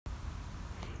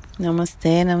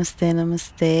Namaste, namaste,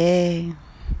 namaste.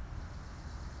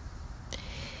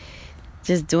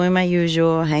 Just doing my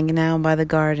usual, hanging out by the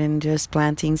garden, just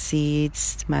planting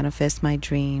seeds to manifest my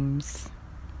dreams.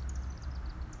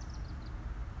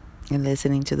 And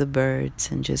listening to the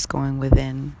birds and just going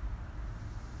within.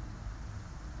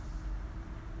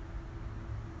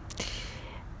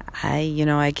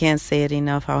 I can't say it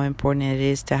enough how important it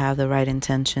is to have the right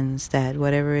intentions, that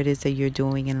whatever it is that you're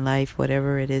doing in life,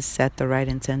 whatever it is, set the right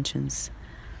intentions.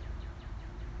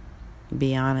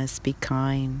 Be honest, be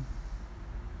kind,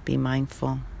 be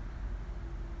mindful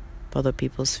of other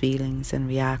people's feelings and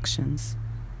reactions.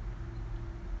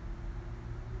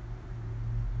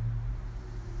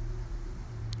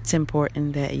 It's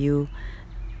important that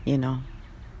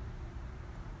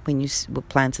when you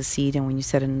plant a seed and when you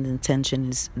set an intention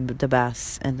is the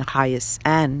best and the highest,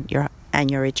 and you're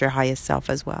at your highest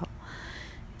self as well.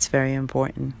 It's very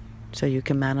important so you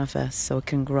can manifest, so it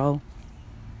can grow.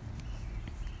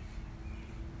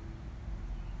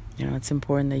 It's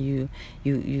important that you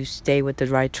stay with the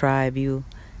right tribe. You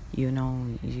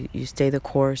stay the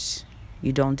course.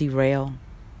 You don't derail.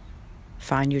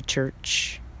 Find your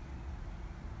church.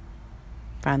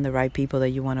 Find the right people that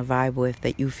you want to vibe with,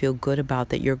 that you feel good about,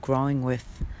 that you're growing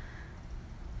with.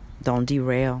 Don't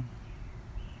derail.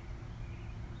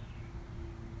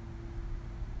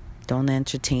 Don't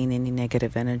entertain any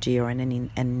negative energy or any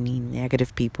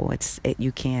negative people.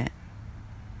 You can't.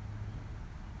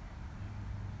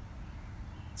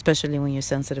 Especially when you're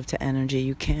sensitive to energy,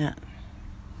 you can't.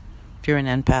 If you're an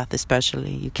empath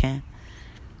especially, you can't.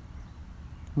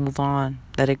 Move on.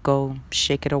 Let it go.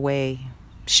 Shake it away.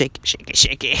 Shake it.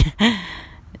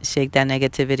 Shake that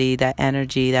negativity, that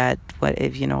energy,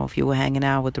 if you were hanging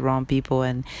out with the wrong people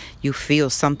and you feel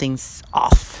something's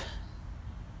off,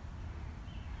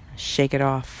 shake it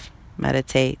off.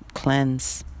 Meditate.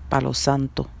 Cleanse. Palo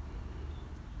Santo.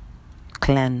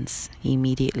 Cleanse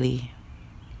immediately.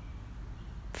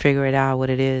 Figure it out what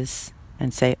it is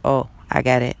and say, oh, I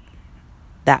get it.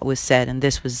 That was said and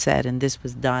this was said and this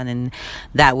was done and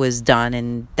that was done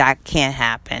and that can't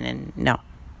happen. And no.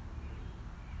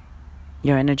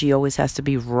 Your energy always has to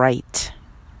be right.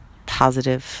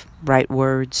 Positive. Right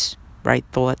words. Right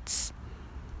thoughts.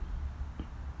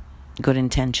 Good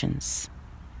intentions.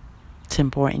 It's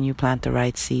important you plant the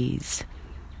right seeds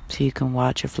so you can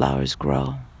watch your flowers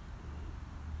grow.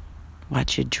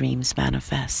 Watch your dreams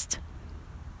manifest.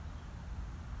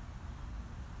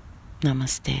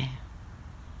 Namaste.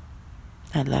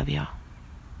 I love y'all.